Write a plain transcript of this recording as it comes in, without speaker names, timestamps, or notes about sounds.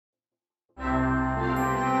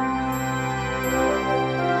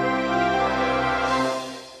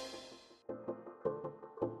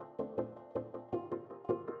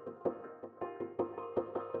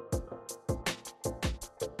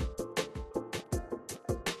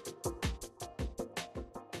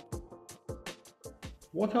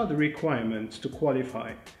What are the requirements to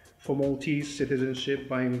qualify for Maltese citizenship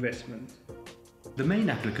by investment? The main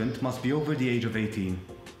applicant must be over the age of 18,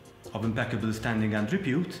 of impeccable standing and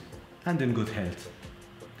repute, and in good health.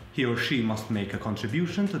 He or she must make a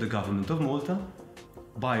contribution to the Government of Malta,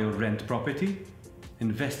 buy or rent property,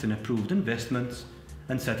 invest in approved investments,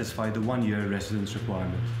 and satisfy the 1-year residence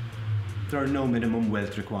requirement. There are no minimum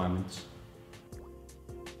wealth requirements.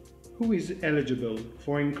 Who is eligible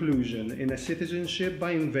for inclusion in a citizenship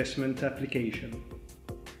by investment application?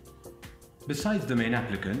 Besides the main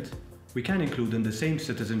applicant, we can include in the same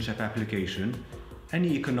citizenship application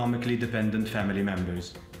any economically dependent family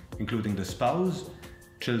members, including the spouse,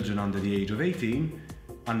 children under the age of 18,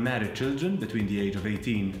 unmarried children between the age of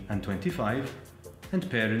 18 and 25, and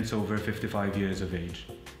parents over 55 years of age.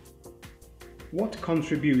 What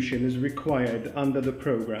contribution is required under the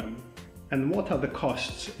programme, and what are the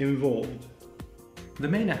costs involved? The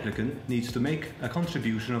main applicant needs to make a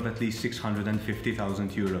contribution of at least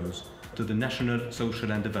 650,000 euros to the National Social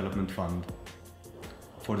Development Fund.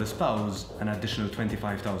 For the spouse, an additional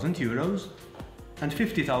 25,000 euros, and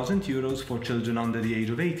 50,000 euros for children under the age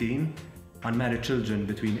of 18, unmarried children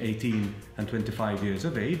between 18 and 25 years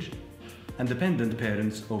of age, and dependent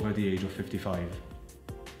parents over the age of 55.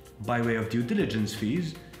 By way of due diligence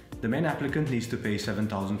fees, the main applicant needs to pay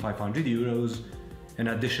 7,500 euros, in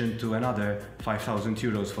addition to another 5,000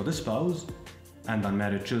 euros for the spouse and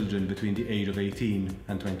unmarried children between the age of 18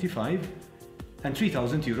 and 25, and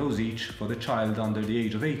 3,000 euros each for the child under the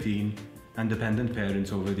age of 18 and dependent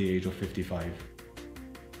parents over the age of 55.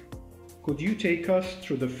 Could you take us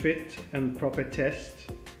through the fit and proper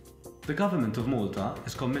test? The Government of Malta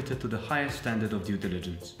is committed to the highest standard of due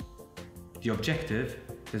diligence. The objective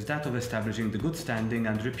is that of establishing the good standing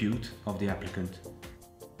and repute of the applicant.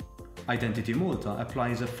 Identity Malta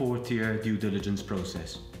applies a 4-tier due diligence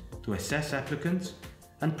process to assess applicants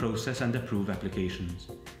and process and approve applications.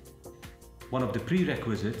 One of the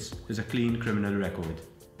prerequisites is a clean criminal record.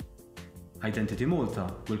 Identity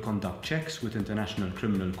Malta will conduct checks with International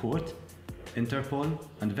Criminal Court, Interpol,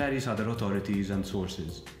 and various other authorities and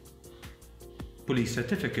sources. Police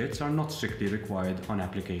certificates are not strictly required on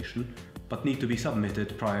application, but need to be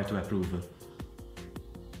submitted prior to approval.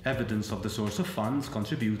 Evidence of the source of funds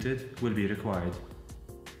contributed will be required.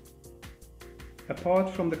 Apart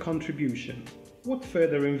from the contribution, what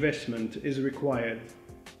further investment is required?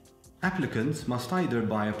 Applicants must either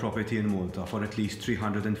buy a property in Malta for at least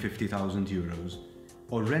 350,000 euros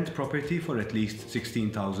or rent property for at least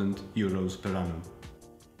 16,000 euros per annum.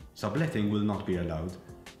 Subletting will not be allowed.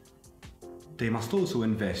 They must also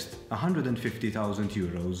invest 150,000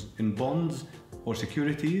 euros in bonds or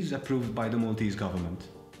securities approved by the Maltese government.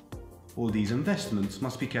 All these investments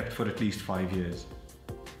must be kept for at least 5 years.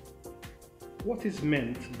 What is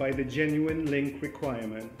meant by the genuine link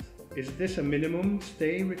requirement? Is this a minimum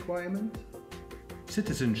stay requirement?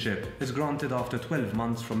 Citizenship is granted after 12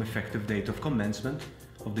 months from effective date of commencement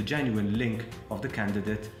of the genuine link of the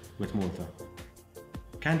candidate with Malta.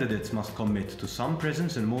 Candidates must commit to some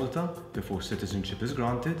presence in Malta before citizenship is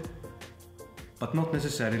granted, but not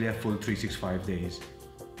necessarily a full 365 days.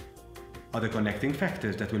 Other connecting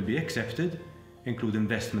factors that will be accepted include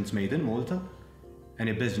investments made in Malta,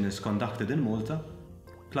 any business conducted in Malta,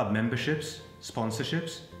 club memberships,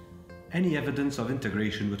 sponsorships, any evidence of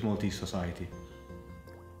integration with Maltese society.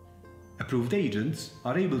 Approved agents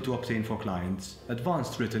are able to obtain for clients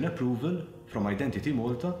advanced written approval from Identity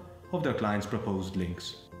Malta of their clients' proposed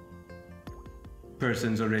links.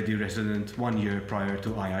 Persons already resident 1 year prior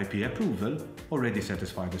to IIP approval already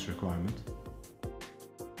satisfy this requirement.